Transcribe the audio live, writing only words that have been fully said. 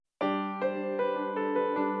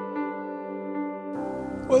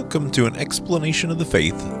Welcome to an explanation of the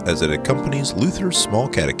faith as it accompanies Luther's Small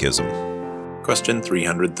Catechism. Question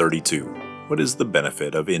 332. What is the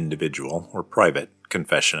benefit of individual or private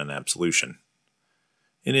confession and absolution?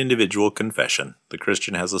 In individual confession, the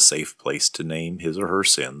Christian has a safe place to name his or her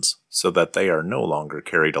sins so that they are no longer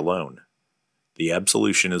carried alone. The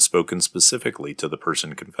absolution is spoken specifically to the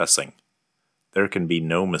person confessing. There can be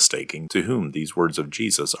no mistaking to whom these words of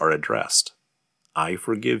Jesus are addressed. I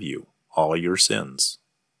forgive you all your sins.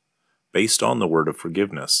 Based on the word of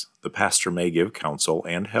forgiveness, the pastor may give counsel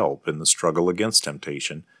and help in the struggle against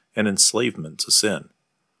temptation and enslavement to sin.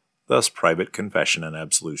 Thus, private confession and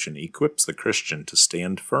absolution equips the Christian to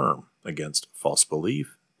stand firm against false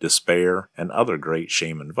belief, despair, and other great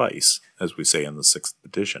shame and vice, as we say in the sixth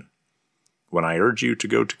petition. When I urge you to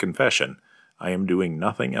go to confession, I am doing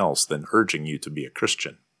nothing else than urging you to be a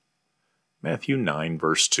Christian. Matthew 9,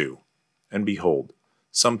 verse 2. And behold,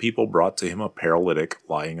 some people brought to him a paralytic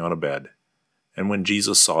lying on a bed. And when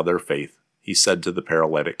Jesus saw their faith, he said to the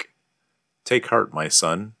paralytic, Take heart, my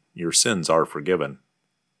son, your sins are forgiven.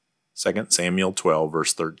 2 Samuel 12,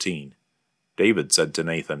 verse 13. David said to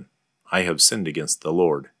Nathan, I have sinned against the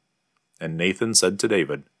Lord. And Nathan said to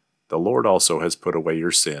David, The Lord also has put away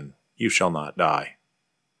your sin, you shall not die.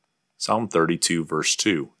 Psalm 32, verse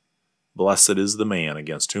 2. Blessed is the man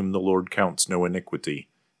against whom the Lord counts no iniquity,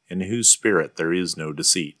 in whose spirit there is no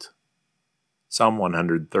deceit. Psalm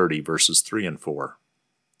 130, verses 3 and 4.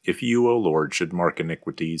 If you, O Lord, should mark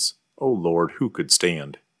iniquities, O Lord, who could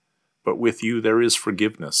stand? But with you there is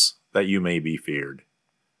forgiveness, that you may be feared.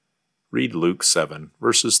 Read Luke 7,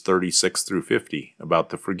 verses 36 through 50, about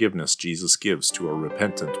the forgiveness Jesus gives to a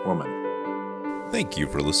repentant woman. Thank you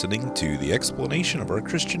for listening to the explanation of our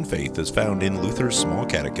Christian faith as found in Luther's Small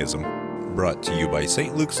Catechism, brought to you by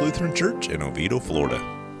St. Luke's Lutheran Church in Oviedo,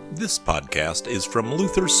 Florida. This podcast is from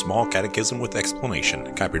Luther's Small Catechism with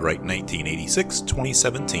Explanation, copyright 1986,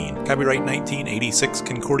 2017, copyright 1986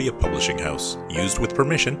 Concordia Publishing House. Used with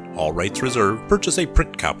permission, all rights reserved. Purchase a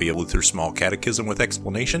print copy of Luther's Small Catechism with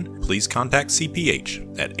Explanation. Please contact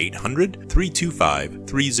CPH at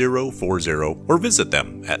 800-325-3040 or visit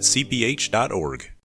them at cph.org.